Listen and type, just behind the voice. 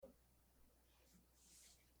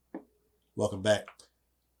Welcome back.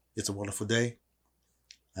 It's a wonderful day.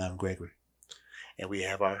 I'm Gregory. And we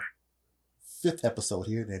have our 5th episode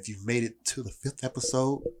here. And if you've made it to the 5th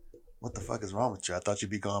episode, what the fuck is wrong with you? I thought you'd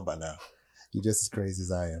be gone by now. You're just as crazy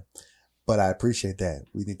as I am. But I appreciate that.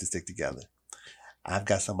 We need to stick together. I've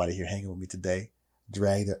got somebody here hanging with me today.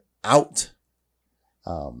 Dragged her out.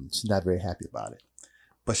 She's not very happy about it.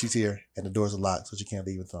 But she's here and the doors are locked, so she can't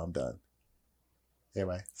leave until I'm done.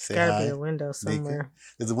 Everybody, say hi. Gotta be a window somewhere. Nika.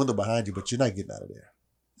 There's a window behind you, but you're not getting out of there.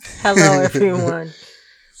 Hello, everyone.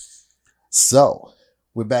 So,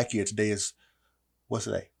 we're back here. Today is, what's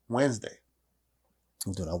today? Wednesday.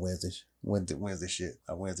 I'm doing our Wednesday shit.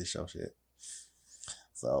 Our Wednesday show shit.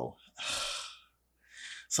 So,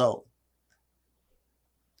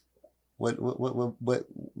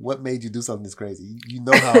 what made you do something this crazy? You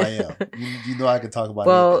know how I am. you know I can talk about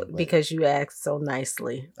anything. Because you asked so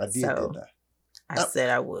nicely. I did, didn't I? I said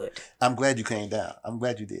I would. I'm glad you came down. I'm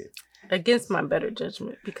glad you did. Against my better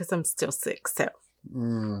judgment, because I'm still sick. So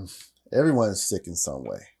everyone is sick in some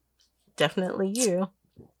way. Definitely you.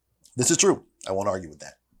 This is true. I won't argue with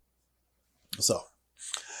that. So,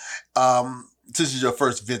 since it's your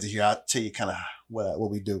first visit here, I'll tell you kind of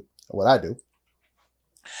what we do, what I do.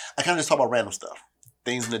 I kind of just talk about random stuff,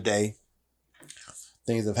 things in the day,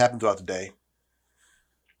 things that have happened throughout the day,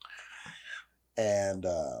 and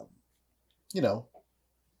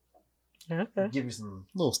okay. Give you some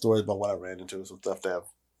little stories about what I ran into, some stuff that have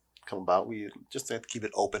come about. We just have to keep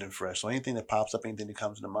it open and fresh. So anything that pops up, anything that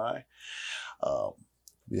comes into mind,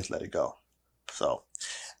 we just let it go. So,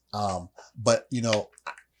 but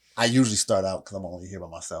I usually start out because I'm only here by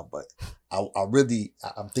myself, but I'm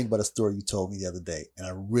thinking about a story you told me the other day, and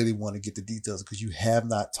I really want to get the details because you have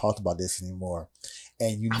not talked about this anymore.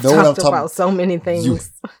 And you know what I'm talking about. So many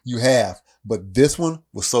things. You have. But this one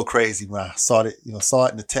was so crazy when I saw it, in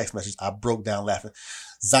the text message. I broke down laughing.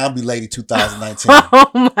 Zombie Lady 2019.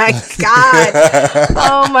 Oh my God.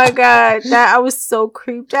 Oh my God. I was so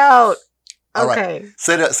creeped out. All okay. Right.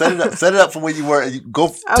 Set it up from where you were. You go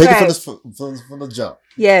take it from the jump.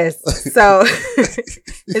 Yes. So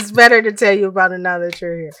it's better to tell you about it now that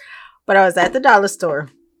you're here. But I was at the dollar store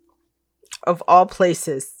of all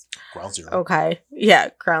places. Ground Zero. Okay. Yeah.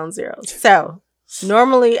 Ground Zero. So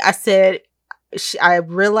normally I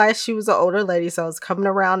realized she was an older lady, so I was coming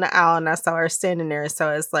around the aisle and I saw her standing there.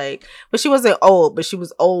 So it's like, but she wasn't old, but she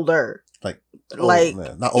was older. Not old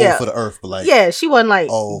for the earth, but she wasn't like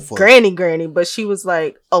old for granny, but she was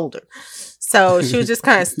like older. So she was just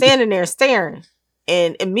kind of standing there staring.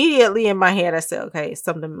 And immediately in my head, I said, okay,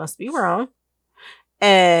 something must be wrong.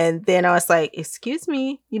 And then I was like, excuse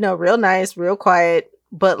me, real nice, real quiet,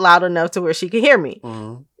 but loud enough to where she could hear me.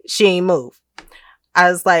 Mm-hmm. She ain't move.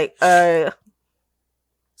 I was like, So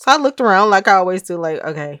I looked around like I always do, like,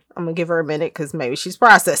 okay, I'm going to give her a minute because maybe she's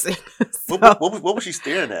processing. So, what was she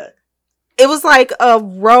staring at? It was like a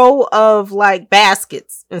row of like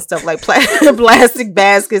baskets and stuff, like plastic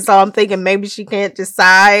baskets. So I'm thinking maybe she can't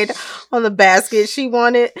decide on the basket she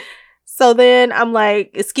wanted. So then I'm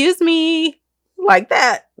like, excuse me, like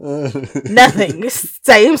that. Nothing.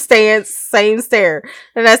 Same stance, same stare.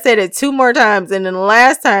 And I said it 2 more times. And then the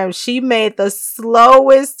last time she made the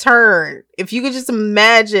slowest turn. If you could just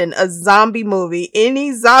imagine a zombie movie,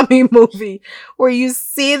 any zombie movie where you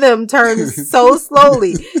see them turn so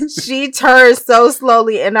slowly. She turned so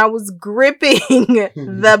slowly and I was gripping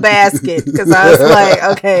the basket because I was like,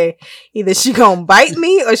 okay, either she gonna bite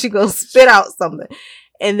me or she gonna spit out something.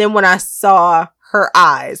 And then when I saw her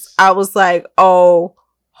eyes, I was like, oh,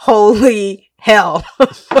 holy hell.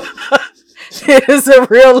 It is a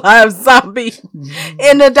real live zombie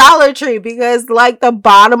in the Dollar Tree because like the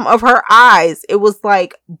bottom of her eyes, it was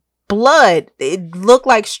like blood. It looked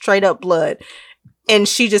like straight up blood. And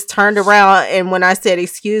she just turned around and when I said,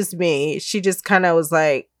 excuse me, she just kind of was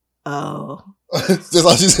like, oh. That's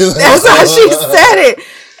all she said. That's how she said it.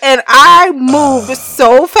 And I moved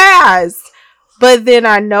so fast. But then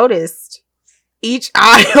I noticed each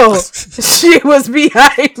aisle, she was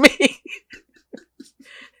behind me.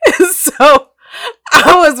 So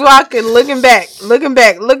I was walking, looking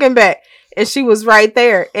back. And she was right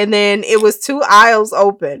there. And then it was 2 aisles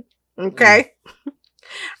open. Okay.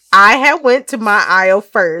 I had went to my aisle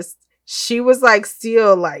first. She was like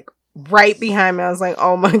still like right behind me. I was like,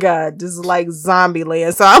 oh my God, this is like zombie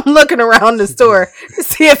land. So I'm looking around the store to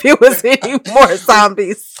see if it was any more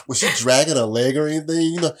zombies. Was she dragging a leg or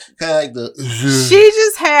anything? Kind of like the... She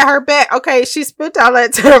just had her back. Okay, she spit all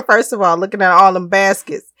that to her, first of all, looking at all them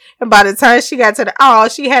baskets. And by the time she got to the aisle,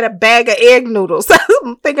 she had a bag of egg noodles.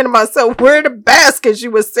 I'm thinking to myself, where the basket she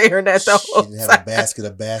was staring at the whole time? She didn't have a basket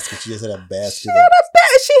of baskets. She just had a basket.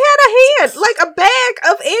 She had a hand, like a bag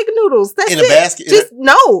of egg noodles. That's in it. a basket. Just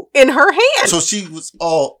no, in her hand. So she was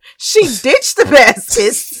all. She ditched the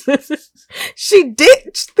baskets. She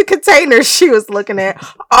ditched the container she was looking at.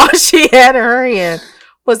 All she had in her hand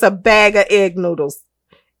was a bag of egg noodles.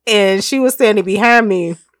 And she was standing behind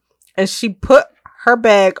me. And she put her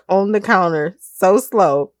bag on the counter so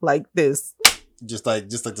slow, like this. Just like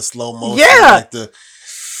the slow motion. Yeah. Like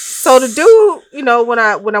so the dude, you know, when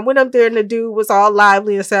I went up there and the dude was all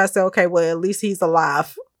lively and said, I said, okay, well, at least he's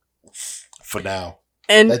alive. For now.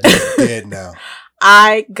 And That dude's dead now.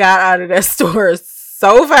 I got out of that store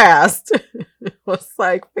so fast. It was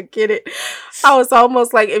like, forget it. I was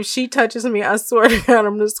almost like, if she touches me, I swear to God,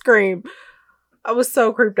 I'm going to scream. I was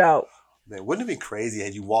so creeped out. Man, wouldn't it be crazy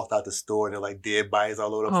had you walked out the store and they're like dead bodies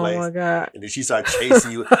all over the place? Oh my God. And then she started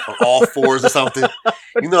chasing you on all fours or something.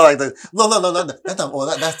 You know, like no, that's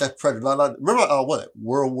not. That's that Predator. No. Remember what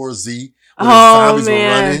World War Z? When the zombies were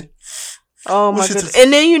running. Oh my goodness.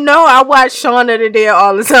 And then, you know, I watch Shaun of the Dead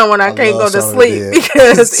all the time when I can't go to sleep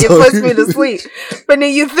because it puts me to sleep. But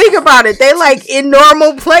then you think about it, they like in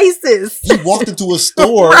normal places. You walked into a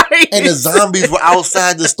store right. And the zombies were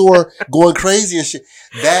outside the store going crazy and shit.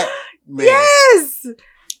 That, man. Yes.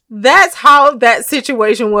 That's how that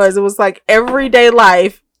situation was. It was like everyday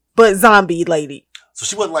life, but zombie lady. So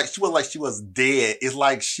she wasn't like she was dead. It's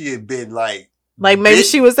like she had been like maybe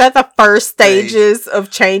she was at the first stages of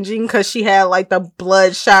changing because she had like the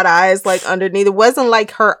bloodshot eyes like underneath. It wasn't like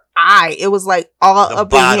her eye. It was like all the up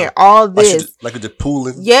bottom. In here. All this. Like the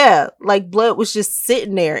pooling. Yeah. Like blood was just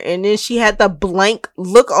sitting there. And then she had the blank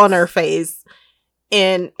look on her face.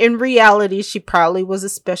 And in reality, she probably was a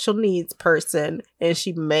special needs person. And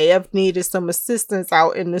she may have needed some assistance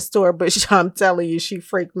out in the store. But I'm telling you, she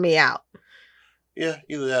freaked me out. Yeah,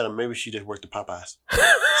 either that or maybe she just worked at Popeyes.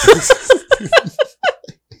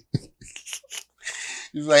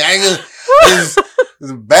 He's like,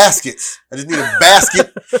 there's baskets. I just need a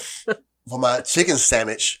basket for my chicken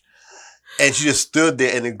sandwich. And she just stood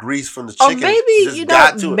there and the grease from the chicken. Or maybe, you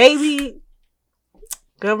know, maybe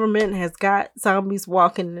government has got zombies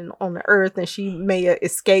walking on the earth and she may have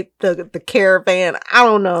escaped the caravan. I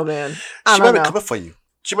don't know, man. She might be coming for you.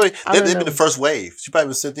 She might. They've been the first wave. She probably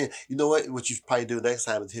was sitting there. You know what? What you probably do next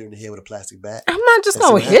time is hit her in the head with a plastic bat. I'm not just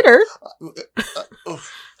gonna hit her.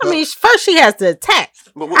 I mean, first she has to attack.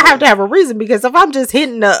 I have to have a reason because if I'm just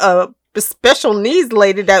hitting a special needs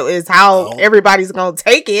lady, that is how everybody's gonna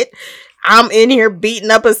take it. I'm in here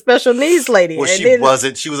beating up a special needs lady. Well, she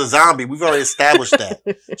wasn't. She was a zombie. We've already established that.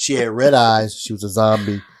 She had red eyes. She was a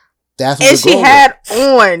zombie. That's what and she had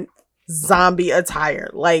on zombie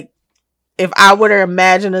attire, like. If I were to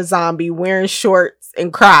imagine a zombie wearing shorts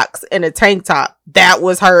and Crocs and a tank top, that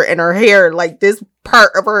was her, and her hair, like this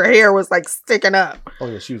part of her hair was like sticking up. Oh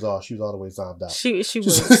yeah, she was all the way zombed out. She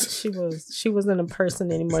wasn't a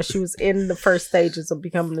person anymore. She was in the first stages of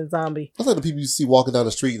becoming a zombie. That's like the people you see walking down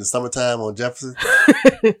the street in the summertime on Jefferson.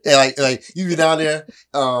 And like you be down there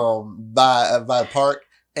by the park.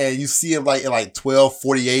 And you see them like in like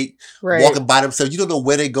 12:48 walking by themselves. You don't know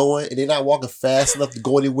where they're going, and they're not walking fast enough to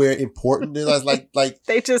go anywhere important. They're like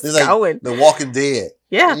they just going. They're Walking Dead.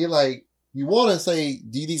 Yeah, and you're like, you want to say,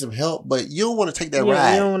 do you need some help? But you don't want to take that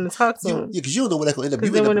ride. You don't want to talk to them because you don't know where they're going to end up.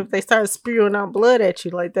 Because then if they start spewing out blood at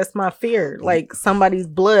you, like that's my fear. Like somebody's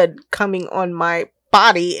blood coming on my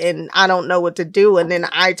body, and I don't know what to do, and then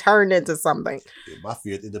I turn into something. Yeah, my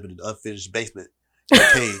fear is end up in an unfinished basement.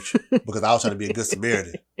 Cage because I was trying to be a good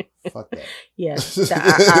Samaritan. Fuck that. Yes,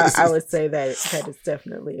 I would say that is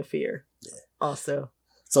definitely a fear. Yeah. Also,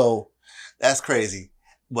 so that's crazy.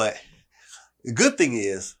 But the good thing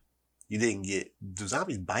is you didn't get. Do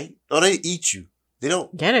zombies bite? Oh, they eat you. They don't.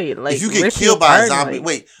 Yeah, they, like, if you get killed by a zombie,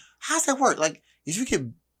 wait, how's that work? Like if you get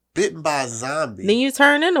bitten by a zombie, then you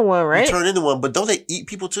turn into one, right? You turn into one, but don't they eat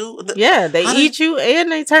people too? Yeah, they eat you and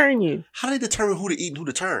they turn you. How do they determine who to eat and who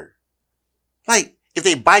to turn? Like. If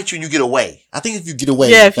they bite you and you get away. I think if you get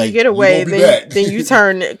away. Yeah, if you get away, then you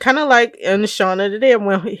turn kind of like in Shaun of the Dead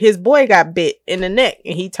when his boy got bit in the neck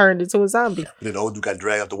and he turned into a zombie. And then the old dude got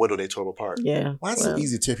dragged out the window, they tore him apart. Yeah. Why is it so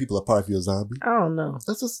easy to tear people apart if you're a zombie? I don't know.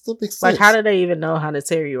 That's just a big sense. Like, how do they even know how to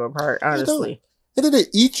tear you apart, honestly? And then they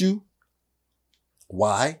eat you.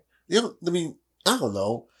 Why? I don't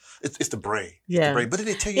know. It's the brain. Yeah. The brain. But then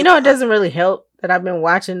they tell you. You know, it doesn't really help that I've been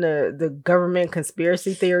watching the government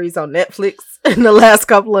conspiracy theories on Netflix in the last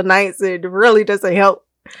couple of nights. It really doesn't help.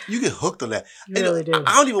 You get hooked on that. You really do.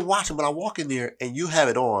 I don't even watch them, but I walk in there and you have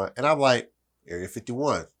it on, and I'm like, Area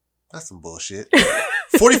 51. That's some bullshit.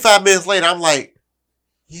 45 minutes later, I'm like,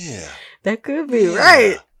 yeah. That could be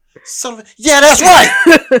right. Yeah, that's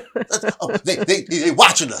right. They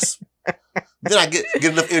watching us. Then I get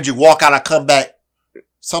enough energy, walk out, I come back,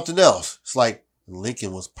 something else. It's like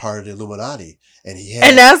Lincoln was part of the Illuminati, and he had.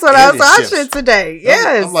 And that's what I was ships. watching today.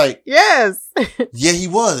 Yes, I'm like, yes. Yeah, he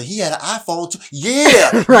was. He had an iPhone too.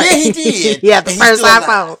 Yeah, Right. yeah, he did. Yeah, the And he's first still alive.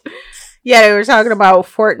 iPhone. Yeah, they were talking about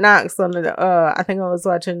Fort Knox on the. I think I was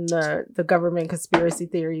watching the government conspiracy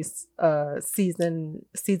theories season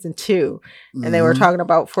 2, and they were Mhm. talking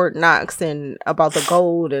about Fort Knox and about the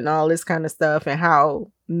gold and all this kind of stuff, and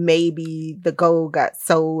how maybe the gold got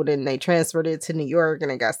sold and they transferred it to New York and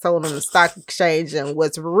it got sold on the stock exchange. And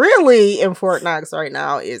what's really in Fort Knox right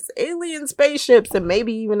now is alien spaceships and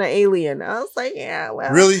maybe even an alien. I was like, yeah,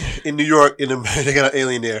 well, Really? In New York, they got an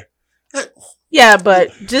alien there. yeah,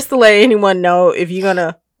 but just to let anyone know, if you're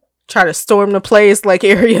gonna try to storm the place like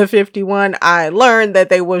Area 51, I learned that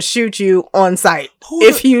they will shoot you on sight. Who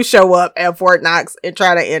If you show up at Fort Knox and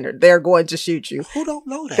try to enter, they're going to shoot you. Who don't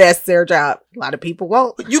know that? That's their job. A lot of people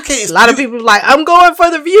won't. But you can't. A lot of people are like, I'm going for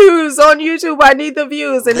the views on YouTube. I need the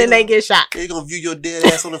views. And then they get shot. They're gonna view your dead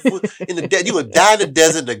ass on the foot in the dead. You would die in the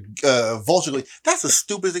desert. The vulture. That's the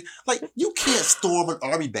stupidest thing. Like you can't storm an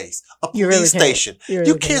army base, a You police really can't. station. You really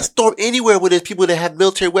You can't storm anywhere where there's people that have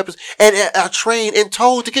military weapons and are trained and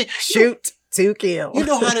told to kill. Shoot to kill. You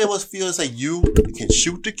know how they must feel to say you can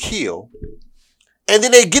shoot to kill, and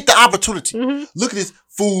then they get the opportunity. Mhm. Look at this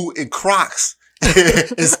fool in Crocs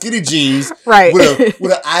and skinny jeans Right.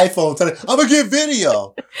 with an iPhone. Telling, I'm gonna get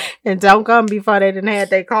video. And don't come before they didn't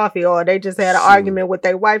have their coffee or they just had an argument with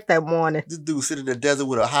their wife that morning. This dude sitting in the desert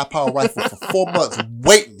with a high power rifle for 4 months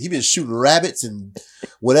waiting. He been shooting rabbits and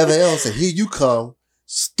whatever else, and here you come,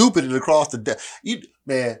 stupid and across the desert.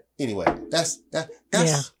 Man. Anyway, that's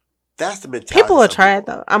the mentality. People of have some tried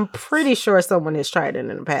people. though. I'm pretty sure someone has tried it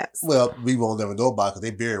in the past. Well, we won't never know about it because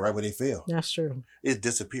they bury it right where they fell. That's true. It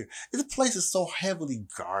disappeared. This place is so heavily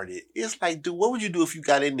guarded. It's like, dude, what would you do if you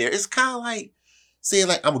got in there? It's kind of like saying,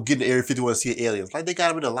 like, I'm gonna get in the Area 51 to see aliens. Like they got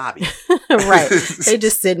them in the lobby. Right. They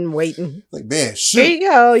just sitting waiting. Like, man, Here shoot. you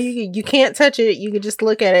go. You can't touch it. You can just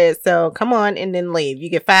look at it. So come on and then leave. You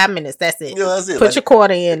get 5 minutes. That's it. You know, that's it. Put Like, your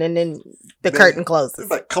quarter in and then the Man, curtain closes. it's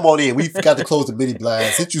like, come on in. We forgot to close the mini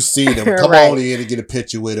blinds. Since you seen him, come Right. on in and get a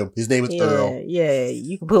picture with him. His name is Yeah, Earl. yeah.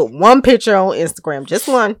 You can put one picture on Instagram. Just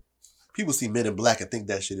one. People see Men in Black and think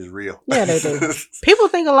that shit is real. Yeah, they do. People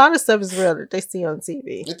think a lot of stuff is real that they see on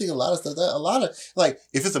TV. I think a lot of stuff. Like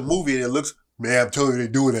if it's a movie and it looks, man, I'm telling you, they're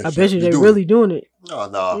doing that. I shit. bet you They're they're doing really doing it. it.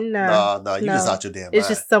 No. You No. just out your damn mind. It's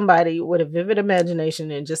just somebody with a vivid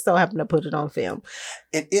imagination and just so happen to put it on film.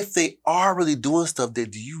 And if they are really doing stuff, then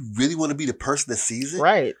do you really want to be the person that sees it?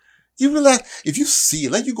 Right. You realize if you see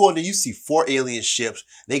it, like you go in there, you see 4 alien ships.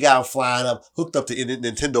 They got them flying up, hooked up to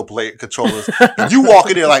Nintendo play controllers. And you walk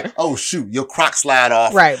in there like, oh shoot, your Croc slide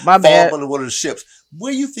off, Right. My fall bad. up under one of the ships.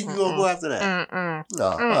 Where you think you're gonna go after that? Mm-mm.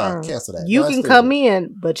 No, Mm-mm. cancel that. You No, can it's come stupid.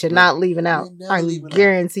 in, but you're not leaving out. You're never I leaving out.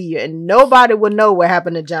 guarantee you. And nobody would know what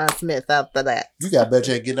happened to John Smith after that. You got better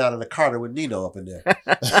chance getting out of the Carter with Nino up in there.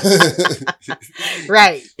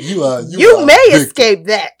 Right. You You may victim. escape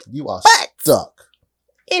that. You are but- stuck.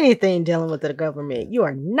 Anything dealing with the government, you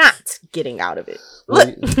are not getting out of it.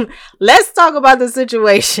 Well, Look, let's talk about the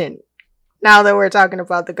situation now that we're talking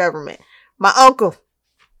about the government. My uncle.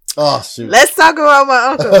 Oh shoot. Let's talk about my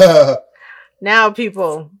uncle. Now,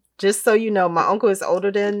 people, just so you know, my uncle is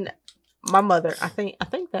older than my mother. I think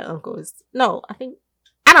that uncle is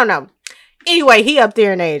I don't know. Anyway, he up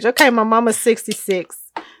there in age. Okay, my mama's 66,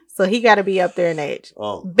 so he got to be up there in age.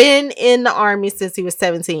 oh, Been in the army since he was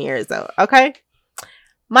 17 years old. Okay.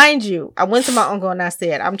 Mind you, I went to my uncle and I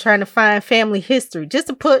said, I'm trying to find family history just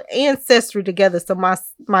to put ancestry together so my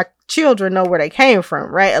children know where they came from,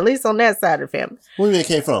 right? At least on that side of the family. where do you mean it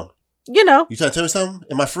came from? You know. You trying to tell me something?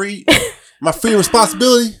 Am I free? My free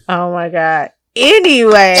responsibility? Oh my God.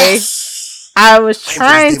 Anyway, Yes. I was Waiting for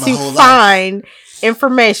trying this day to my whole life. find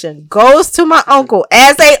information. Goes to my uncle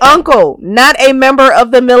as a uncle, not a member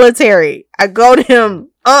of the military. I go to him,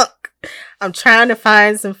 I'm trying to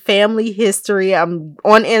find some family history. I'm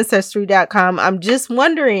on ancestry.com. I'm just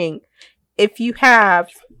wondering if you have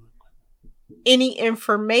any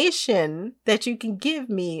information that you can give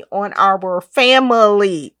me on our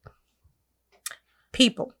family.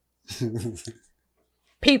 People.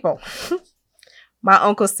 My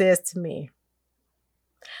uncle says to me,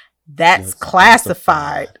 that's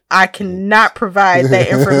classified. I cannot provide that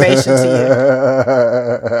information to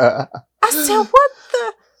you. I said,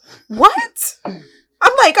 what?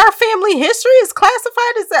 I'm like, our family history is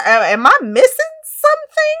classified? Am I missing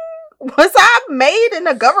something? Was I made in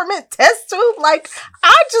a government test tube? Like,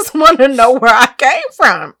 I just want to know where I came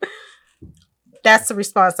from. That's the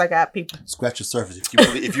response I got, people. Scratch the surface.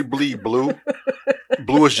 If you bleed blue,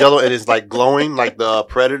 bluish yellow and it's like glowing like the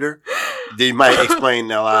Predator, they might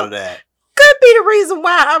explain a lot of that. Could be the reason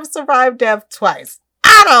why I've survived death twice.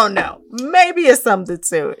 I don't know. Maybe it's something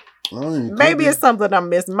to it. Maybe it's something I'm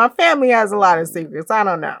missing. My family has a lot of secrets. I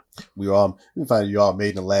don't know. We find you all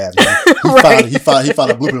made in the lab. Right. He found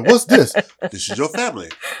a blueprint. What's this? This is your family.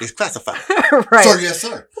 It's classified. Right. Sir, yes,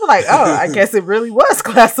 sir. I'm like, oh, I guess it really was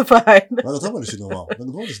classified. I'm not talking about this shit no more.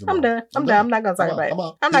 I'm done. I'm not gonna talk about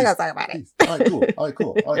it. I'm not gonna talk about it. All right,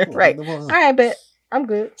 cool. Right. All right, but I'm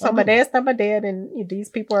good. So my dad's not my dad, and these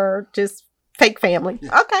people are just fake family.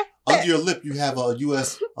 Yeah. Okay. Under your lip, you have a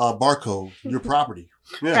U.S. Barcode. Your property.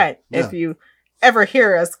 Yeah. Right. Yeah. If you ever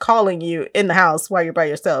hear us calling you in the house while you're by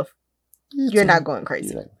yourself, you're not going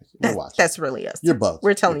crazy. That's really us. You're bugs.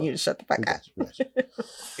 We're telling you to shut the fuck up.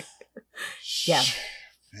 Yeah.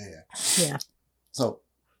 Yeah. So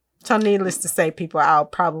needless to say, people, I'll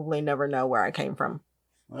probably never know where I came from.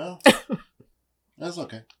 Well, that's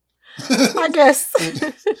okay. I guess.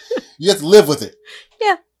 You have to live with it.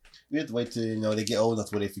 Yeah. You have to wait till they get old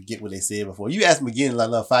enough where they forget what they said before. You ask him again in like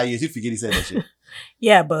another 5 years, you forget he said that shit.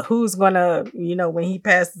 Yeah, but who's gonna, when he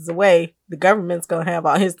passes away, the government's gonna have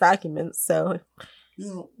all his documents. So,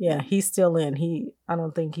 yeah, he's still in. I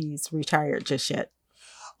don't think he's retired just yet.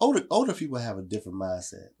 Older people have a different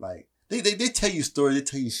mindset. Like they tell you stories, they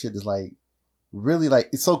tell you shit that's like really like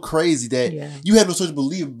it's so crazy that you have no choice to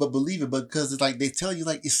believe it, but because it's like they tell you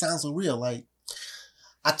like it sounds so real. Like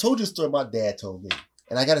I told you a story my dad told me.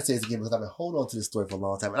 And I gotta say this again because I've been holding on to this story for a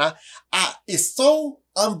long time. And I it's so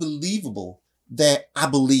unbelievable that I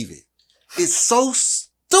believe it. It's so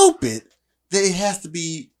stupid that it has to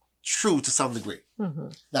be true to some degree. Mm-hmm.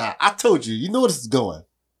 Now, I told you know where this is going.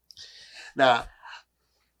 Now,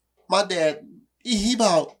 my dad, he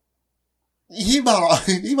about 80. He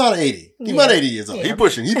about 80 years old. Yeah. He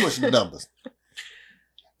pushing the numbers.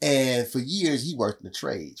 And for years he worked in the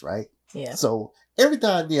trades, right? Yeah. So every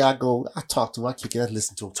time I go, I talk to him, I kick it, I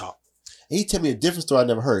listen to him talk. And he tell me a different story I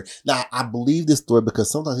never heard. Now, I believe this story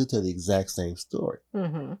because sometimes he'll tell the exact same story.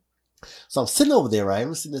 Mm-hmm. So I'm sitting over there, right?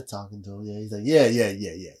 I'm sitting there talking to him. Yeah, he's like, yeah. And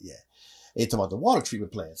he talking about the water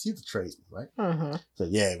treatment plants. He's a tradesman, right? Mm-hmm. So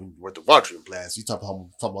yeah, we worked the water treatment plants. You talking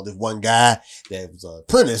about this one guy that was an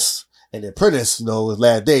apprentice. And the apprentice, his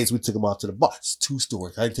last days, we took him out to the bar. It's 2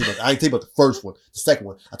 stories. I ain't tell you about the first one, the second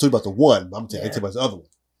one. I told you about the one, but I ain't tell you about the other one.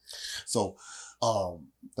 So,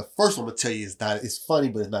 the first one I'm gonna tell you it's funny,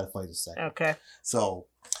 but it's not funny to say. Okay. So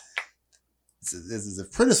this is an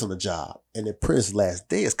apprentice on the job, and the apprentice's last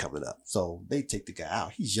day is coming up. So they take the guy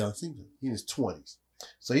out. He's young, he's in his 20s.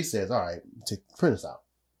 So he says, all right, take the apprentice out.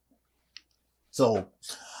 So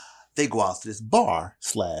they go out to this bar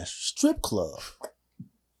 / strip club.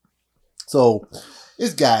 So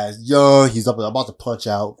this guy's young. He's about to punch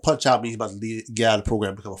out. Punch out means he's about to get out of the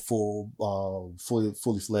program, become a fully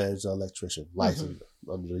fledged electrician, licensed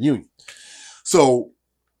under the union. So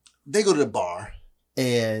they go to the bar,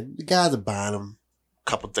 and the guys are buying them a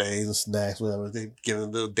couple things and snacks, whatever. They giving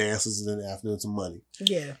them little dances in the afternoon, some money.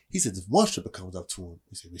 Yeah. He said this one stripper comes up to him.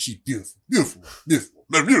 He said, "She's beautiful, beautiful, beautiful,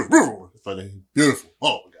 beautiful." Beautiful.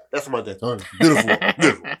 Oh my God, that's my dad. Beautiful,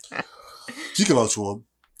 beautiful. She comes up to him.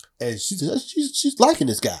 And she's liking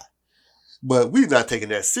this guy. But we're not taking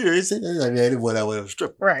that serious. Whatever,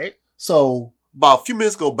 stripper. Right. So about a few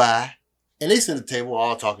minutes go by, and they sit at the table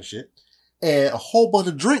all talking shit, and a whole bunch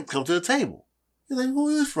of drinks come to the table. He's like, who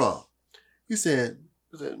is this from? He said,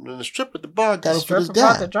 the stripper at the bar got him for this guy.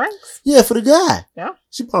 Brought the drinks? Yeah, for the guy. Yeah.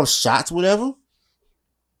 She brought him shots, whatever.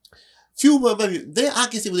 I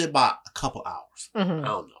guess it was about a couple hours. Mm-hmm. I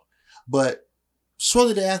don't know. But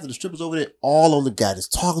shortly thereafter, the strippers over there, all on the guy,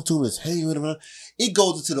 just talking to him, just hanging with him. It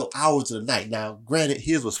goes into the hours of the night. Now, granted,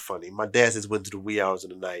 here's what's funny. My dad says went to the wee hours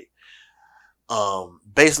of the night.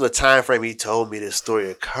 Based on the time frame he told me this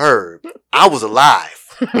story occurred, I was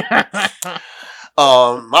alive.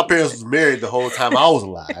 My parents was married the whole time I was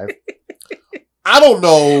alive. I don't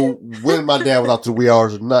know when my dad was out to the wee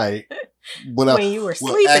hours of the night. When you were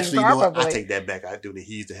sleeping, actually, probably. I take that back. I do.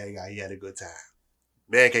 He used to hang out. He had a good time.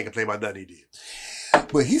 Man can't complain about nothing he did.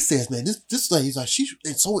 But he says, man, this lady, he's like, she's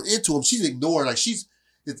so into him, she's ignoring, like he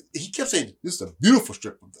kept saying, this is a beautiful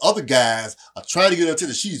stripper. The other guys are trying to get her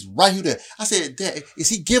attention. She's right here there. I said, Dad, is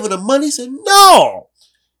he giving her money? He said, no.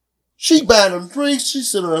 She buying him drinks.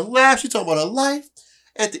 She's sitting on her lap. She talking about her life.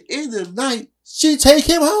 At the end of the night, she take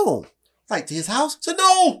him home. Like to his house. I said,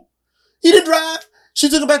 no. He didn't drive. She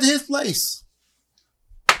took him back to his place.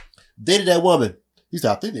 Dated that woman. He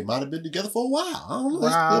said, I think they might have been together for a while. I don't know.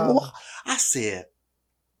 Wow. I said,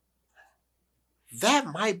 that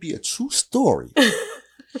might be a true story.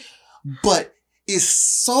 But is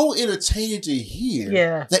so entertaining to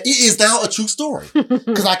hear that it is now a true story.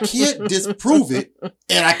 Because I can't disprove it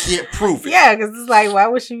and I can't prove it. Yeah, because it's like, why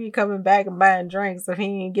would she be coming back and buying drinks if he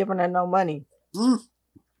ain't giving her no money? And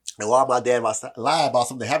why my dad lie about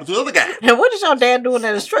something that happened to the other guy? And what is your dad doing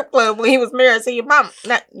at a strip club when he was married to your mom?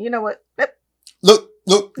 You know what? Look.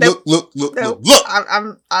 I'm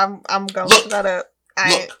going to shut up.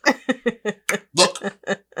 Look.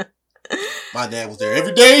 My dad was there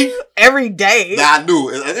every day. Every day? That I knew.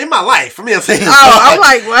 In my life. For me, I'm saying. I'm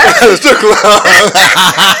like, what? Strip club.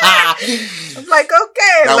 I'm like,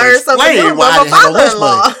 okay, that learn something new why from my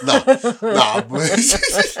father-in-law. No.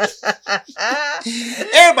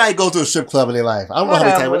 Everybody goes to a strip club in their life. I don't know how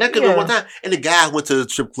many times, but that could be one time. And the guy went to the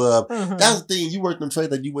strip club. Mm-hmm. That's the thing. You worked in the trade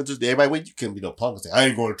that you went to. Everybody went. You couldn't be no punk and say, I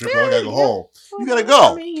ain't going to strip club. I gotta go home. You gotta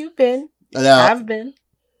go. I mean, you've been. I've been.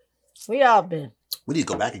 We all been. We need to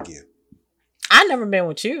go back again. I never been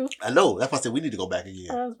with you. I know. That's why I said we need to go back again.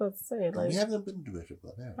 I was about to say, like, we haven't been to a strip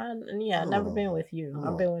club, have we? I've never been with you.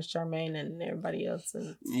 I've been with Charmaine and everybody else.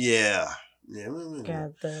 And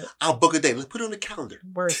I'll book a day. Let's put it on the calendar.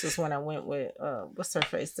 Worse is when I went with what's her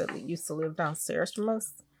face that used to live downstairs from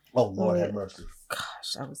us. Oh Lord, have mercy.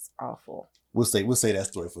 Gosh, that was awful. We'll say that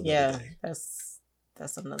story for another day. That's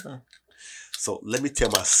another. So let me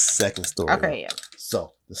tell my second story. Okay, yeah.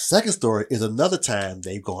 So the second story is another time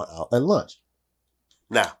they've gone out at lunch.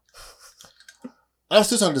 Now, I'm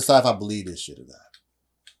still trying to decide if I believe this shit or not.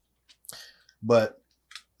 But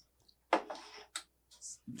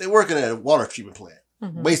they're working at a water treatment plant,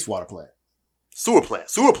 wastewater plant, sewer plant.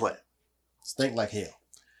 Stink like hell.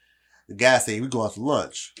 The guy say, we going out to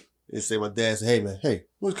lunch. They say, my dad said, hey man,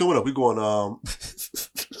 what's coming up? We going,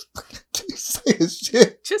 saying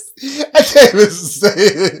shit. I can't even say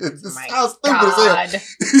it. How stupid is it?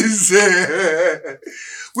 He said,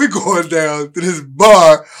 we going down to this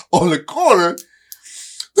bar on the corner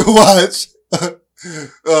to watch,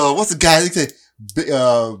 what's the guy? He said,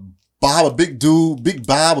 Bob, a big dude, Big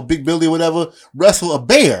Bob, or Big Billy or whatever, wrestle a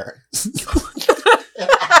bear.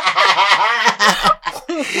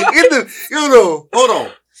 Hold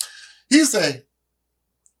on. He said,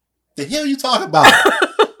 the hell you talking about?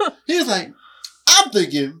 He's like, I'm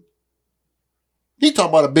thinking, he talking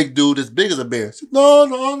about a big dude as big as a bear. Said, no,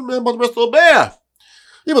 man, about to wrestle a bear.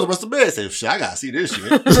 He about to wrestle a bear. He said, shit, I gotta see this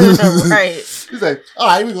shit. Right. He's like, all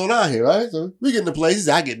right, we going out here, right? So we get in the place. He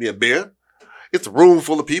said, I get me a beer. It's a room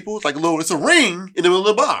full of people. It's like it's a ring in the middle of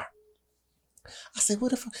the bar. I said,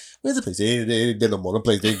 what the fuck? Where's the place? They ain't no more. The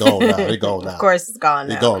place, they gone now. They gone now. Of course, it's gone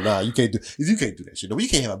now. They gone now. You can't do that shit. No, you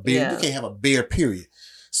can't have a beer. Yeah. You can't have a beer, period.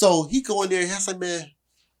 So he go in there. I said, man,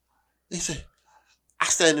 he said, I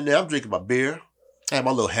stand in there. I'm drinking my beer. I have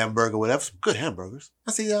my little hamburger, whatever. Some good hamburgers.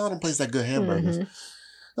 I said, all them places that good hamburgers.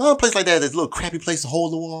 All place like that, there's a little crappy place to hole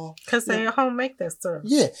in the wall. Because they at home make that stuff.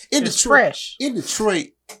 Yeah. It's fresh. In Detroit,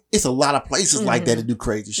 it's a lot of places like that that do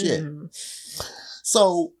crazy shit.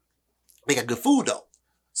 So they got good food though.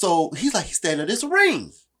 So he's standing there. There's a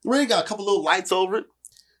ring. The ring got a couple little lights over it.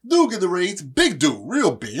 Dude get the ring. It's a big dude,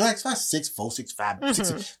 real big. Like 6'4", 6'5",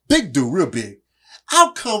 6'6". Big dude, real big.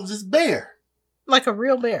 Out comes this bear. Like a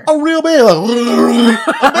real bear. A real bear. Like,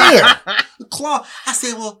 a bear. The claw. I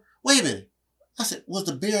said, well, wait a minute. I said, was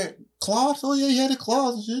the bear claws? Oh yeah, he had the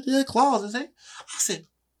claws and shit. He had claws. I said,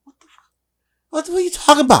 what the fuck? What are you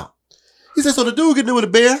talking about? He said, so the dude getting in with the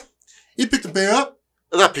bear. He picked the bear up.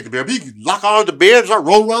 Not pick the bear, but he lock on the bear and start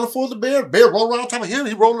rolling around the floor of the bear. The bear roll around on top of him.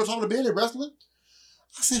 He rolling on top of the bear. They wrestling.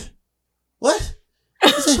 I said, what? I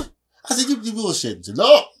said, you bullshit. He said,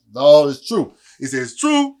 no, it's true. He said, it's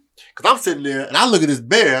true. Because I'm sitting there and I look at this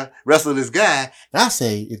bear wrestling this guy. And I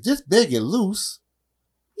say, if this bear get loose,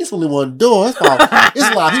 it's only one door. It's a lot of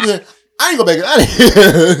people there. I ain't gonna make it out of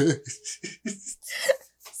here.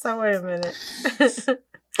 So wait a minute.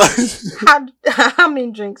 How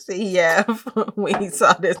many drinks did he have when he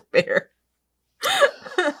saw this bear?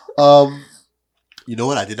 You know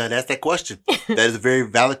what? I did not ask that question. That is a very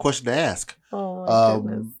valid question to ask. Oh my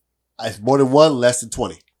goodness. It's more than one, less than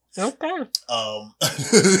 20. Okay. So,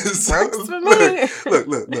 works for me.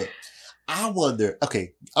 Look. I wonder.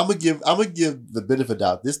 Okay, I'm gonna give the benefit of the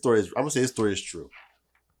doubt. I'm gonna say this story is true.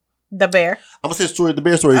 The bear. I'm gonna say the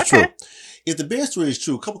bear story is true. If the bear story is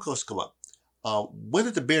true, a couple questions come up. When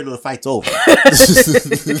did the bear know the fight's over?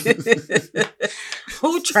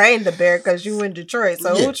 Who trained the bear because you in Detroit.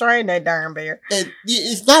 So who trained that darn bear? And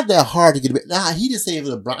it's not that hard to get a bear. Nah, he didn't say it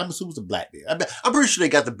was a brown. I'm assuming it was a black bear. I'm pretty sure they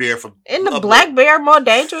got the bear from. Isn't the black bear more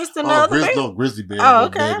dangerous than the other bear? No, grizzly bear. Oh,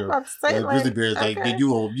 okay. I'm about to say grizzly bear is like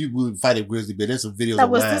you would fight a grizzly bear. There's some videos. Now,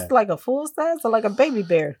 was this like a full size or like a baby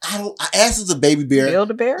bear? I asked it's a baby bear.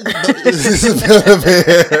 Build a bear.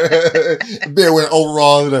 Bear wearing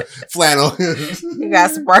overalls and a flannel. He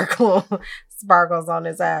got sparkles on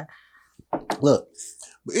his eye. Look,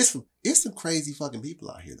 but it's some crazy fucking people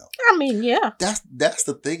out here though. I mean, yeah. That's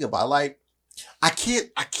the thing about like I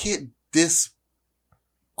can't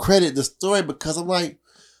discredit the story because I'm like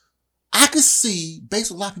I can see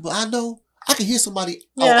based on a lot of people I know, I can hear somebody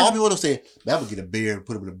all people saying, man, I'm gonna get a bear and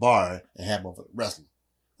put him in a bar and have him wrestling.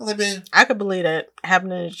 I was like, man, I could believe that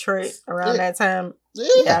happening in Detroit around that time.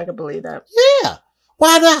 Yeah, I could believe that. Yeah.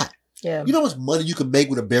 Why not? Yeah. You know how much money you can make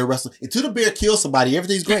with a bear wrestling? Until the bear kills somebody,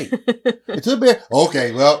 everything's great. Until the bear,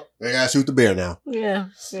 okay, well, they gotta shoot the bear now. Yeah.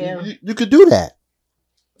 Yeah. You could do that.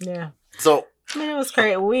 Yeah. So I mean, it was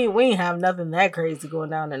crazy. We ain't have nothing that crazy going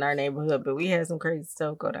down in our neighborhood, but we had some crazy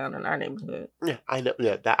stuff go down in our neighborhood. Yeah, I know.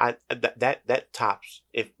 Yeah, that tops.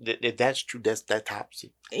 If that's true, that tops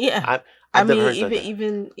it. Yeah. I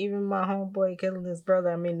mean, even my homeboy killing his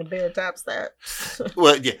brother. I mean, the bear tops that.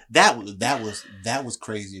 Well, yeah, that was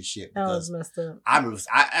crazy as shit. That was messed up. I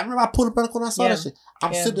remember I pulled a when I saw that shit.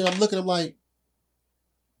 I'm sitting there, I'm looking, I'm like,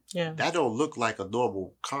 yeah, that don't look like a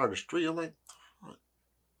normal car in the street. I'm like,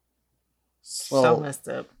 so messed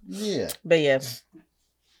up. Yeah, but yeah,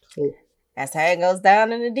 that's how it goes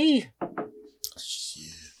down in the D. Shit.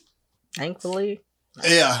 Thankfully.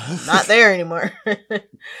 Yeah. Not there anymore.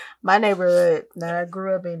 My neighborhood that I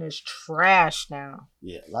grew up in is trash now.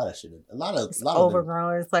 Yeah, a lot of shit. It's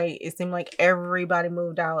overgrown. It's like it seemed like everybody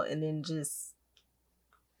moved out and then just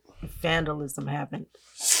vandalism happened.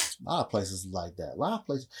 A lot of places like that. A lot of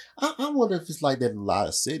places. I wonder if it's like that in a lot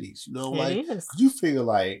of cities. You know, like is. You figure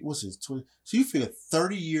like what's this 20? So you figure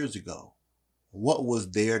 30 years ago, what was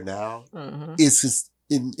there now is just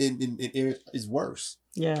is worse.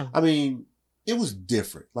 Yeah. I mean. It was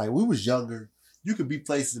different. Like, we was younger. You could be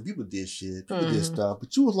places and people did shit. People did stuff.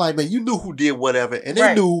 But you was like, man, you knew who did whatever. And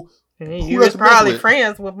they knew you was probably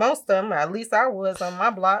friends with most of them. At least I was on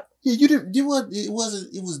my block. Yeah, you didn't. It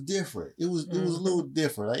was different. It was a little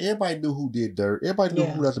different. Like, everybody knew who did dirt. Everybody knew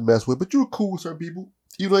who not to mess with. But you were cool with certain people.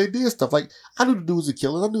 You know, they did stuff. Like, I knew the dudes that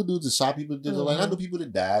killed. I knew dudes that shot people. Like, I knew people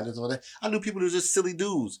that died and all that. I knew people that were just silly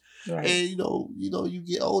dudes. Right. And, you know, you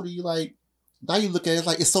get older, you like, now you look at it, it's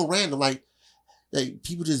like, it's so random. Like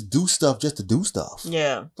people just do stuff just to do stuff.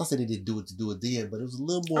 Yeah. Not saying they didn't do it to do it then, but it was a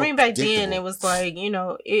little more. I mean, back then it was like, you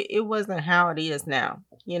know, it wasn't how it is now.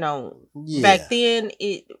 You know, back then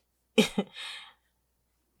it,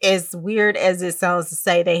 as weird as it sounds to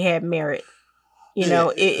say, they had merit. You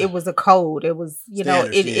know, it was a code. It was, you know,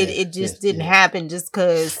 it just didn't happen just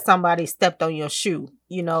because somebody stepped on your shoe,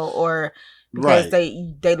 you know, or because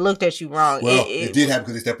they looked at you wrong. Well, it did happen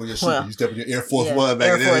because they stepped on your shoe. Well, you stepped on your Air Force One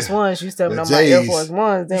back then. Air Force Ones, you stepped on my Air Force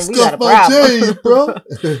Ones, then we got a problem. J's, bro.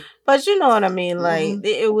 But you know what I mean? Like,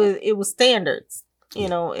 it was standards. You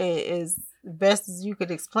know, as best as you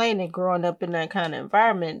could explain it, growing up in that kind of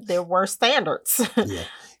environment, there were standards. Yeah.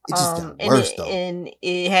 It just got worse, though. And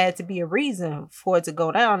it had to be a reason for it to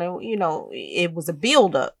go down. And, you know, it was a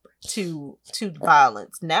build-up to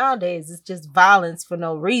violence. Nowadays, it's just violence for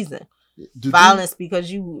no reason. Violence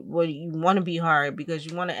because you want to be hard, because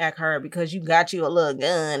you want to act hard, because you got you a little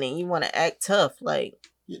gun and you want to act tough. Like,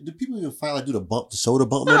 do people even finally do the shoulder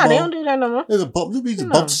bump? No, they don't do that no more. There's a bump. You just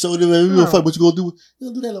bump the shoulder. You gonna fight? What you gonna do? You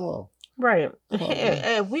don't do that no more. Right.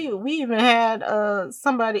 We even had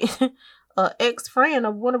somebody. Ex-friend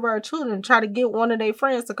of one of our children try to get one of their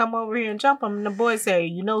friends to come over here and jump him, and the boy say,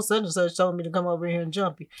 you know, such and such told me to come over here and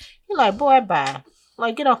jump you. You're like, boy, bye.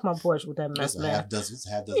 Like, get off my porch with that mess, man. Half-dozen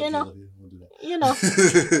you know,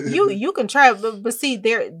 you can try, but see,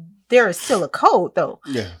 there is still a code though.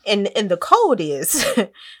 Yeah. And the code is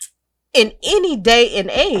in any day and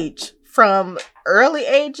age, from early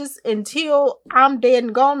ages until I'm dead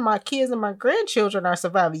and gone, my kids and my grandchildren are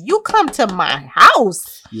surviving. You come to my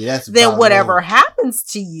house, then whatever happens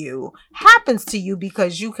to you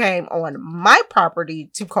because you came on my property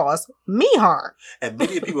to cause me harm. And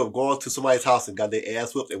many people have gone to somebody's house and got their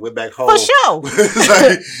ass whipped and went back home. For sure. For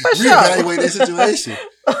sure. Reevaluate their situation.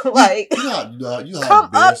 Like, you come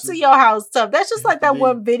up to your house stuff. That's just like that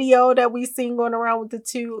one video that we seen going around with the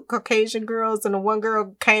two Caucasian girls, and the one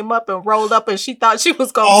girl came up and rolled up and she she thought she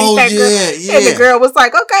was going to beat that girl. Yeah. And the girl was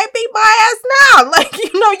like, okay, beat my ass now. Like,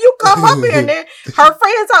 you come up here and then her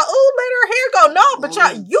friends are, ooh, let her hair go. No, but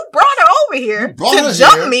you brought her over here to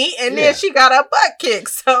jump me, and then she got her butt kicked.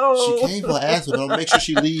 So she came for her ass, but don't make sure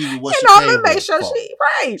she leaves with what she I'm came gonna make sure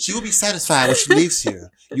for. she will be satisfied when she leaves here.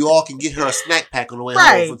 You all can get her a snack pack on the way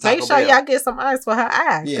home from Taco Make sure Bell. y'all get some ice for her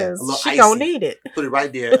eye, because she gonna need it. Put it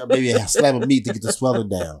right there. Maybe a slab of meat to get the swelling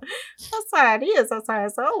down. That's how it is. That's how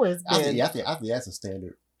it's always been. I think that's a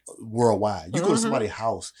standard worldwide. You go to somebody's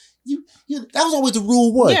house. You that was always the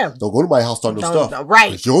rule one. Yeah. Don't go to my house starting no stuff.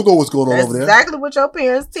 Right. You don't know what's going on over there. Exactly what your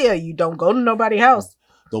parents tell you. Don't go to nobody's house.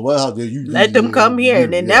 Let them come here,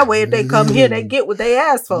 and then that way, if they come here, they get what they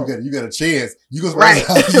asked for. You got a chance. You go right.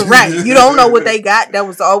 You don't know what they got. That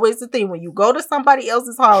was always the thing. When you go to somebody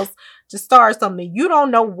else's house to start something, you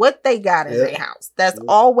don't know what they got in their house. That's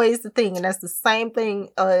always the thing, and that's the same thing.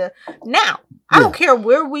 Now, I don't care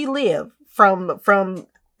where we live, from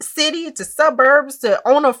city to suburbs to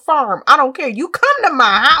on a farm. I don't care. You come to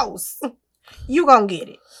my house, you gonna get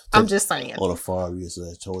it. I'm just saying. On a farm, you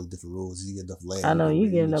have totally different rules. You get enough land. I know you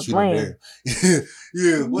get enough land.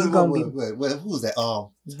 Yeah. What was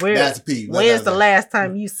that? Master P. When's the last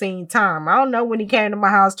time you seen Tom? I don't know when he came to my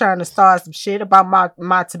house trying to start some shit about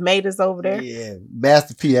my tomatoes over there. Yeah,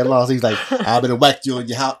 Master P. That long he's like, I'm gonna whack you in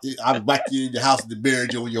your house. I'm whack you in your house and bury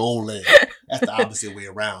you on your own land. That's the opposite way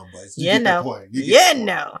around, but you get the point. You get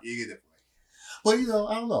the point. But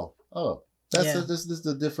I don't know. Oh. This is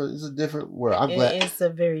a different. It's a different world. I'm glad it's a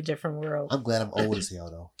very different world. I'm glad I'm old as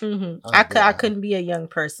hell though. Mm-hmm. I couldn't be a young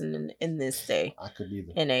person in this day. I couldn't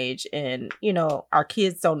either. In age, and our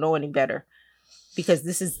kids don't know any better because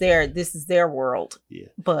this is their world. Yeah.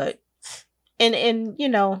 But and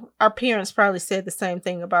our parents probably said the same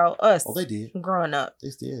thing about us. Oh, they did. Growing up. They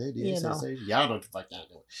did. Y'all don't like that.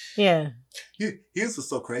 Yeah. Here's what's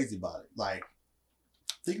so crazy about it. Like,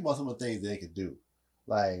 think about some of the things they could do.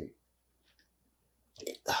 Like,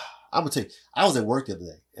 I'm gonna tell you, I was at work the other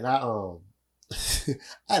day, and I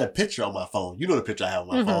had a picture on my phone. You know the picture I have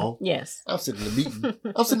on my phone. Yes. I'm sitting in the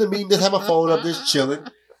meeting. Just have my phone up, just chilling.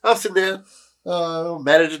 I'm sitting there,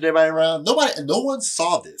 managing everybody around. No one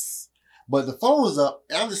saw this, but the phone was up,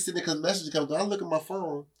 and I'm just sitting there because the message comes. I look at my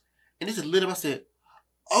phone, and it just lit up. I said,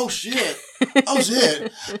 "Oh shit! Oh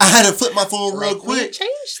shit!" I had to flip my phone real quick.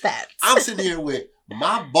 Change that. I'm sitting here with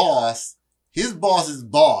my boss, his boss's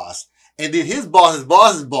boss. And then his boss's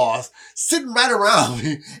boss's boss sitting right around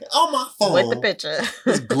me on my phone with the picture.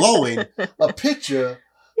 It's glowing a picture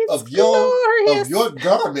of your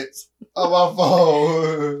garments on my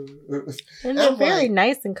phone. And they're very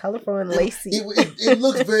nice and colorful and lacy. It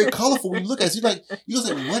looks very colorful when you look at it. You're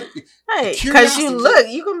like what? Right, because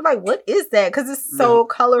you're gonna be like, what is that? Because it's so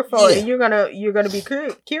colorful, and you're gonna be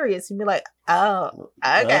curious. You'll be like, oh,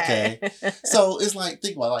 okay. So it's like,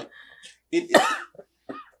 think about it,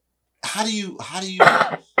 How do you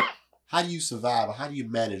survive, or how do you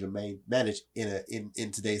manage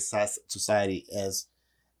in today's society as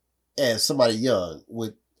somebody young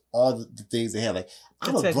with all the things they have? Like,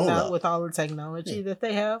 I'm a grown up with all the technology that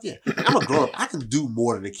they have. Yeah, I'm a grown up. I can do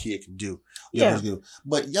more than a kid can do.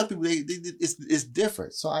 But young people, it's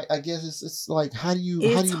different. So I guess it's like, how do you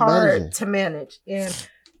manage it? It's hard to manage.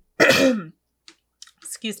 And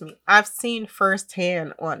excuse me, I've seen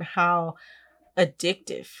firsthand on how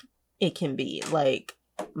addictive it can be. Like,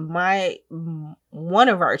 one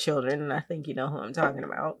of our children, and I think you know who I'm talking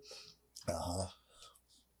about,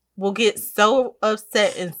 will get so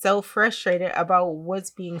upset and so frustrated about what's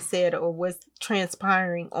being said or what's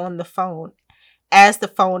transpiring on the phone as the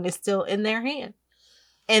phone is still in their hand.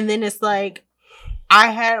 And then it's like, I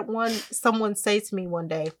had someone say to me one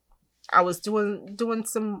day, I was doing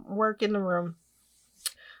some work in the room.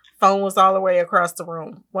 Phone was all the way across the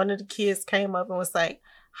room. One of the kids came up and was like,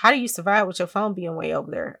 how do you survive with your phone being way over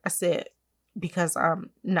there? I said, because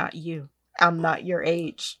I'm not you. I'm not your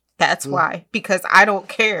age. That's why. Because I don't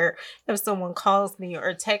care if someone calls me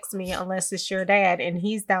or texts me unless it's your dad and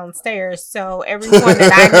he's downstairs. So everyone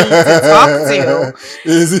that I need to talk to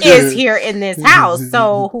is here in this house.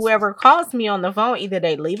 So whoever calls me on the phone, either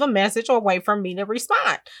they leave a message or wait for me to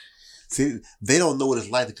respond. See, they don't know what it's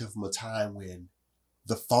like to come from a time when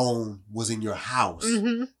the phone was in your house.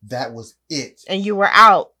 Mm-hmm. That was it. And you were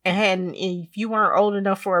out. And if you weren't old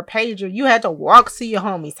enough for a pager, you had to walk to your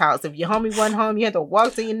homie's house. If your homie wasn't home, you had to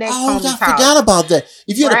walk to your next homie's house. I forgot about that.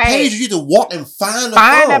 If you had a pager, you had to walk and find a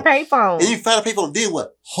payphone. And you find a payphone, then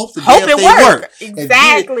what? Hope the damn thing worked.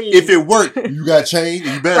 Exactly. If it worked, you got change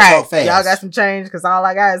and you better talk fast. Y'all got some change because all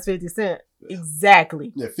I got is 50 cents.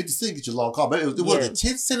 Exactly. Yeah, 50 cents get you a long call. But it was a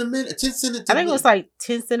 10 cent a minute? 10 cent I think it was like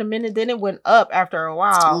 10 cents a minute. Then it went up after a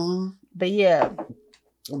while. But yeah.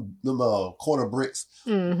 Them corner bricks.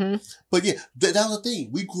 Mm-hmm. But yeah, that was the thing.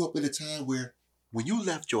 We grew up in a time where when you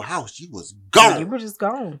left your house, you was gone. You were just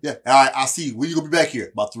gone. Yeah. All right, I'll see you. When you gonna be back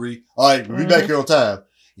here? About 3. All right, we'll be back here on time.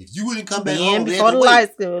 If you wouldn't come back home, before the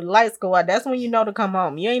lights go out, that's when you know to come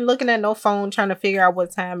home. You ain't looking at no phone trying to figure out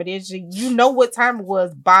what time it is. You know what time it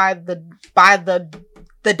was by the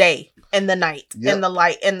day and the night and the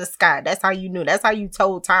light and the sky. That's how you knew. That's how you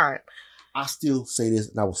told time. I still say this,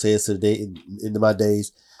 and I will say it to the day into my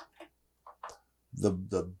days.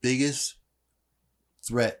 The biggest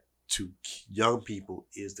threat to young people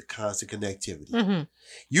is the constant connectivity. Mm-hmm.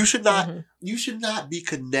 You should not be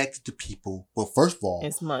connected to people. Well, first of all,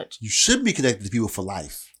 as much. You shouldn't be connected to people for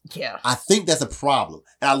life. Yeah. I think that's a problem.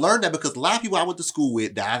 And I learned that because a lot of people I went to school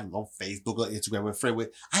with that I'm on Facebook or Instagram with a friend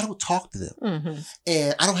with, I don't talk to them. Mm-hmm.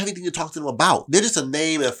 And I don't have anything to talk to them about. They're just a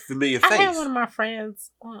name, a familiar face. I had one of my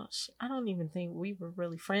friends, I don't even think we were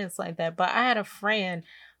really friends like that, but I had a friend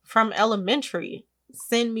from elementary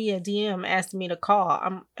send me a DM asking me to call.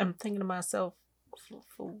 I'm thinking to myself,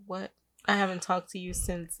 for what? I haven't talked to you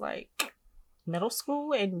since like middle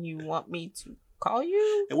school and you want me to call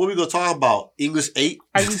you? And what we gonna talk about? English 8?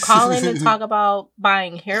 Are you calling to talk about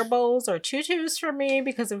buying hair bows or tutus for me?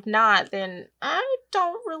 Because if not, then I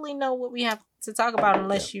don't really know what we have to talk about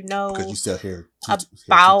unless you know because you said hair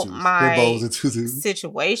about my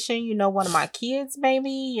situation. You know, one of my kids,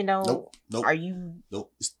 maybe. You know, nope. Are you?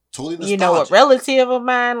 Nope. It's totally nostalgic. You know, a relative of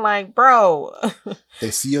mine, like, bro.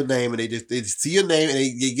 They see your name and they see your name and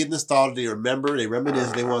they get nostalgic. They remember, they reminisce,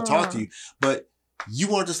 and they want to talk to you. But you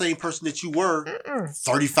weren't the same person that you were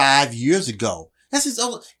 35 years ago. That's just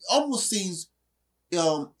almost seems.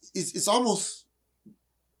 It's almost.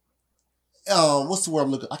 What's the word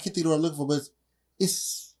I'm looking? I can't think of the word I'm looking for, but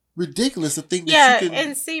it's ridiculous to think that you can.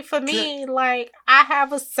 And see, for me, like, I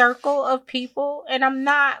have a circle of people, and I'm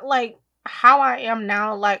not like how I am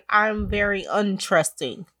now. Like, I'm very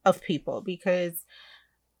untrusting of people because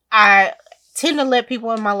I tend to let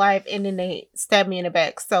people in my life and then they stab me in the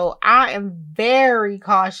back. So I am very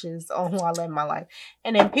cautious on who I let in my life.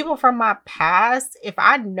 And then people from my past, if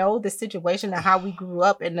I know the situation and how we grew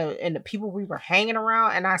up and the people we were hanging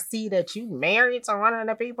around, and I see that you married to one of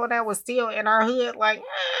the people that was still in our hood, like,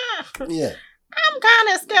 yeah, I'm kind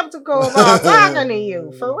of skeptical about talking to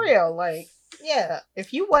you for real. Like, yeah,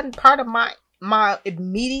 if you wasn't part of my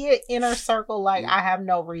immediate inner circle, like, I have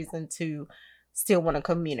no reason to still want to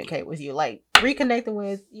communicate with you. Like, reconnecting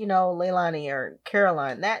with, you know, Leilani or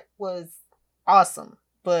Caroline, that was awesome.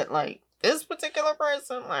 But like this particular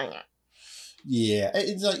person, like, yeah,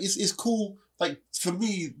 it's like it's cool. Like, for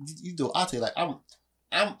me, you know, I'll tell you, like, I'm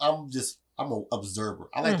an observer.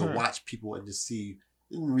 I like to watch people and just see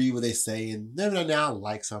and read what they say, and every now I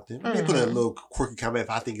like something. I may put a little quirky comment if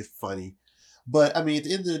I think it's funny. But I mean, at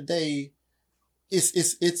the end of the day, it's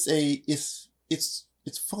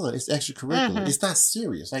fun. It's extracurricular. It's not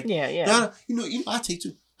serious. Like, yeah. You know, I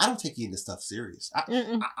don't take any of this stuff serious.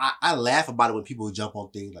 I laugh about it when people jump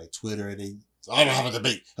on things like Twitter and I don't have a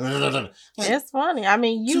debate. Like, it's funny. I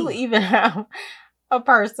mean, you even have a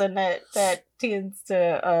person that tends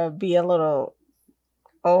to be a little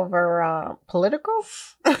over political.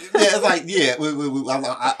 Yeah, it's like, yeah.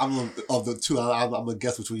 I'm of the two. I'm gonna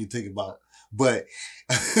guess which one you think about. But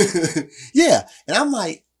yeah, and I'm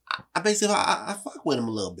like, I basically I fuck with him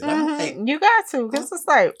a little bit. I'm like, you got to, because it's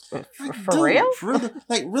like, for real? For real?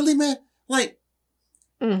 Like, really, man? Like,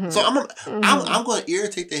 so I'm going to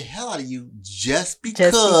irritate the hell out of you just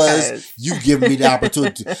because you give me the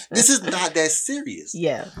opportunity. This is not that serious.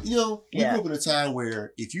 Yeah. You know, we grew up in a time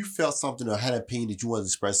where if you felt something or had an opinion that you wanted to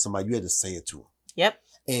express to somebody, you had to say it to them. Yep.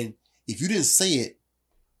 And if you didn't say it,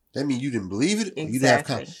 that means you didn't believe it. Or exactly. You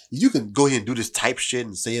didn't have you can go ahead and do this type shit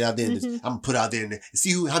and say it out there. And I'm going to put it out there and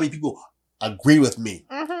see how many people agree with me.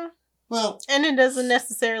 Well, and it doesn't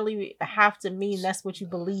necessarily have to mean that's what you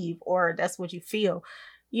believe or that's what you feel.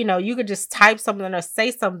 You know, you could just type something or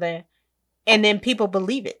say something and then people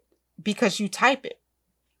believe it because you type it.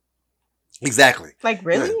 Exactly. Like,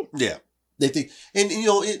 really? Yeah. They think, and you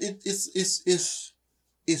know, it's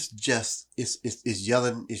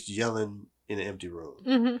yelling in an empty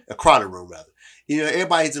room, a crowded room rather. You know,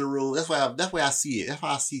 everybody's in a room. That's why I see it. That's why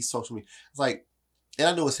I see social media. It's like, and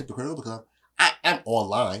I know it's hypocritical because I'm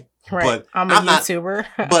online, right? But I'm a YouTuber.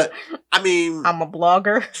 But I mean, I'm a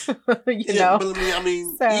blogger. you know, but I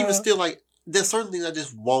mean, so, even still, like, there's certain things I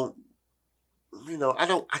just won't. You know,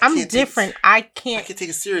 I'm different. I can't take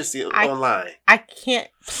it seriously online. I can't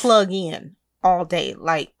plug in all day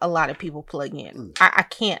like a lot of people plug in. I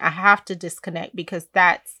can't. I have to disconnect because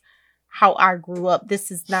that's how I grew up.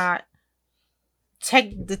 This is not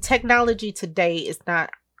the technology today is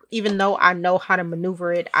not even though I know how to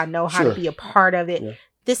maneuver it, I know how to be a part of it. Yeah.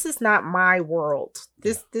 This is not my world.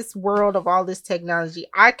 This world of all this technology.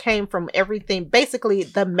 I came from everything, basically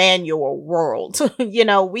the manual world.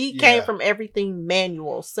 We came from everything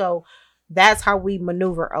manual. So that's how we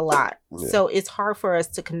maneuver a lot. Yeah. So it's hard for us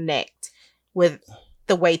to connect with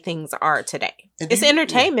the way things are today. It's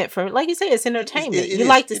entertainment for, like you say, it's entertainment. You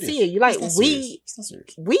like to see it. You like,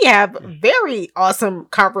 we have very awesome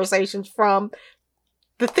conversations from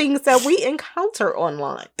the things that we encounter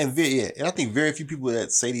online. And I think very few people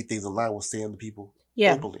that say these things online will say them to people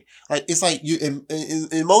openly. Like, it's like you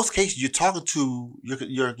in most cases you're talking to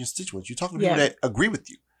your constituents. You're talking to people that agree with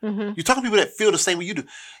you. Mm-hmm. You're talking to people that feel the same way you do.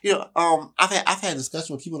 I've had discussions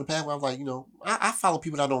with people in the past where I'm like, I follow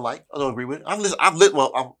people that I don't like, I don't agree with. I've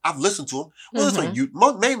listened to them. Well,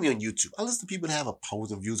 mm-hmm. Mainly on YouTube. I listen to people that have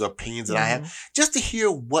opposing views or opinions that I have, just to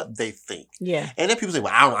hear what they think. Yeah. And then people say,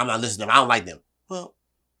 well, I'm not listening to them. I don't like them. Well,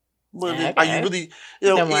 okay. Are you really,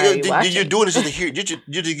 you're doing this just to hear,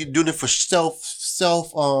 you're doing it for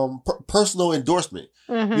personal endorsement.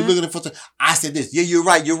 Mm-hmm. You're looking for, I said this. Yeah, you're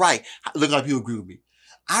right. Look how people agree with me.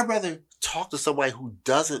 I'd rather talk to somebody who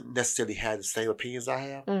doesn't necessarily have the same opinions I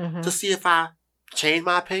have to see if I change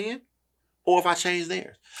my opinion or if I change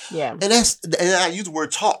theirs. Yeah. And I use the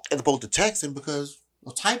word talk as opposed to texting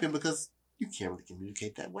or typing because you can't really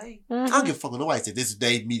communicate that way. Mm-hmm. I don't give a fuck when nobody says this is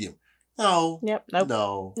today's medium. No. Yep. Nope.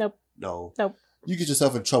 No. Nope. No. Nope. You get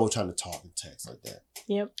yourself in trouble trying to talk and text like that.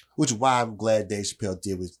 Yep. Which is why I'm glad Dave Chappelle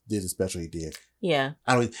did the special he did. Yeah.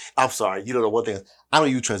 I'm sorry. You don't know one thing. I don't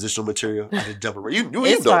use transitional material. I just jump around. You know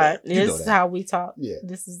that. This is how we talk. Yeah.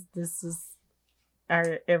 This is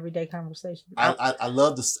our everyday conversation. I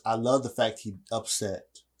love this. I love the fact he upset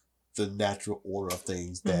the natural order of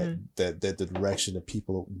things that the direction that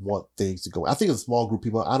people want things to go. I think it's a small group of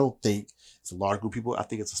people. I don't think it's a large group of people. I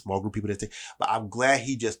think it's a small group of people that think. But I'm glad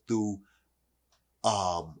he just threw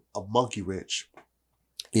a monkey wrench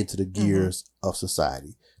into the gears of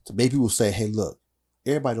society to make people say, hey, look,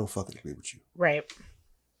 everybody don't fucking agree with you. Right.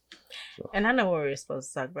 So. And I know what we're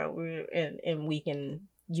supposed to talk about. And we can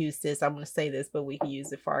use this. I'm going to say this, but we can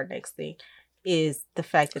use it for our next thing. Is the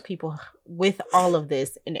fact that people, with all of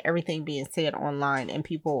this and everything being said online and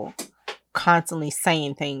people constantly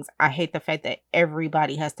saying things, I hate the fact that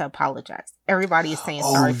everybody has to apologize. Everybody is saying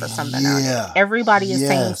sorry for something nowadays. Everybody is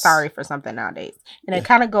saying sorry for something nowadays. And it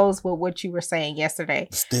kind of goes with what you were saying yesterday.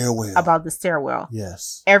 The stairwell. About the stairwell.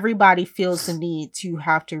 Yes. Everybody feels the need to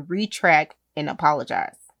have to retract and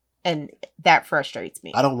apologize. And that frustrates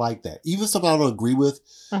me. I don't like that. Even something I don't agree with,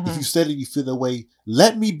 if you said it, you feel that way,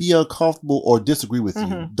 let me be uncomfortable or disagree with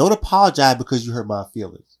you. Don't apologize because you hurt my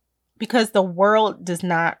feelings. Because the world does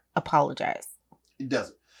not apologize. It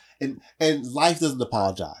doesn't. And life doesn't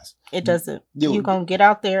apologize. It doesn't. You're going to get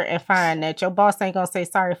out there and find that your boss ain't going to say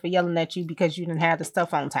sorry for yelling at you because you didn't have the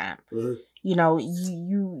stuff on time. Mm-hmm.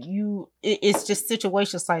 It's just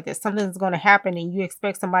situations like that. Something's going to happen and you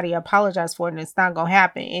expect somebody to apologize for it and it's not going to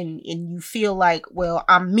happen. And you feel like, well,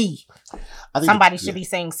 I'm me. Somebody should be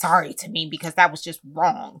saying sorry to me because that was just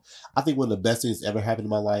wrong. I think one of the best things ever happened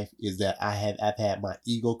in my life is that I've had my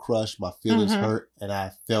ego crushed, my feelings hurt, and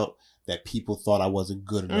I felt that people thought I wasn't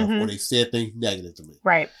good enough or they said things negative to me.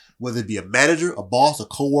 Right. Whether it be a manager, a boss, a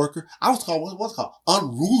coworker. I was called, what's called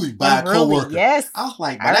unruly by a coworker. Yes. I was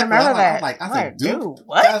like, I remember that. I said, dude,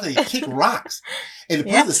 what? I was like, kick rocks. And the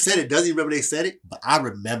person that said it doesn't even remember they said it, but I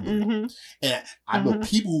remember it. And I know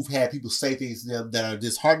people who've had people say things to them that are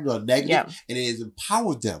disheartening or negative, and it has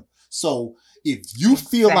empowered them. So if you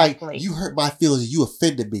feel like you hurt my feelings and you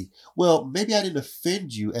offended me, well, maybe I didn't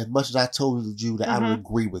offend you as much as I told you that I don't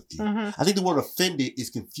agree with you. I think the word offended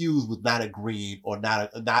is confused with not agreeing or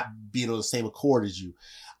not being on the same accord as you.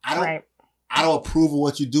 I don't approve of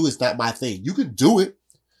what you do. It's not my thing. You can do it.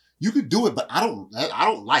 But I don't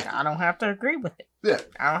like it. I don't have to agree with it. Yeah.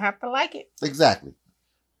 I don't have to like it. Exactly.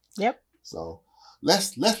 Yep. So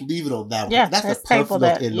let's leave it on that one. Yeah, that's a perfect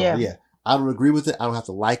enough end. Yeah. I don't agree with it. I don't have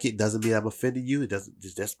to like it. Doesn't mean I'm offending you. It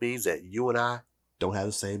just means that you and I don't have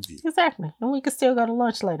the same view. Exactly. And we can still go to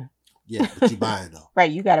lunch later. Yeah, but you buying though.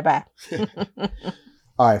 Right, you gotta buy.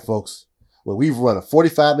 All right, folks. Well, we've run a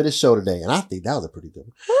 45-minute show today, and I think that was a pretty good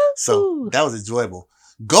one. So that was enjoyable.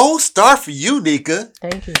 Gold star for you, Nika.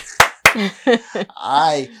 Thank you.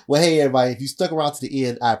 Well, hey everybody, if you stuck around to the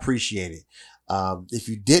end, I appreciate it. If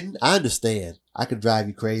you didn't, I understand. I could drive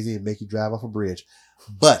you crazy and make you drive off a bridge.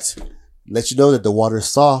 But let you know that the water is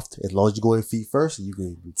soft as long as you go in feet first and you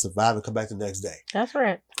can survive and come back the next day. That's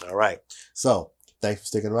right. All right. So thanks for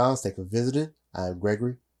sticking around. Thanks for visiting. I'm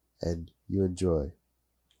Gregory and you enjoy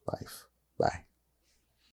life. Bye.